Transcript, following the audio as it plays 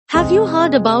Have you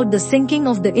heard about the sinking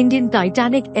of the Indian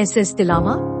Titanic SS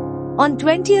Tilawa? On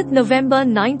 20th November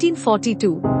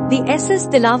 1942, the SS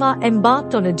Tilawa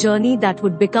embarked on a journey that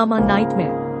would become a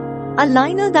nightmare. A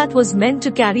liner that was meant to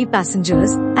carry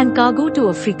passengers and cargo to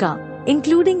Africa,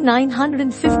 including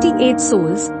 958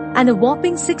 souls and a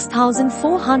whopping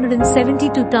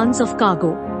 6,472 tons of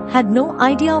cargo, had no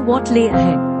idea what lay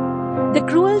ahead. The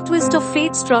cruel twist of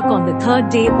fate struck on the third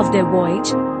day of their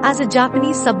voyage, as a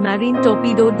Japanese submarine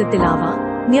torpedoed the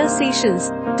Tilawa, near Seychelles,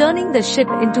 turning the ship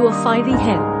into a fiery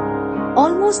hell.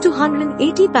 Almost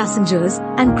 280 passengers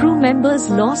and crew members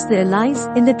lost their lives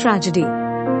in the tragedy.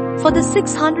 For the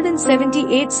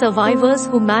 678 survivors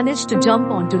who managed to jump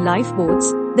onto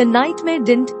lifeboats, the nightmare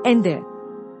didn't end there.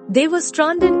 They were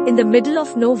stranded in the middle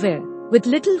of nowhere, with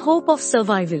little hope of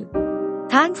survival.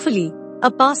 Thankfully, a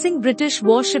passing British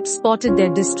warship spotted their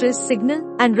distress signal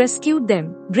and rescued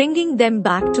them, bringing them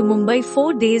back to Mumbai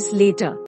 4 days later.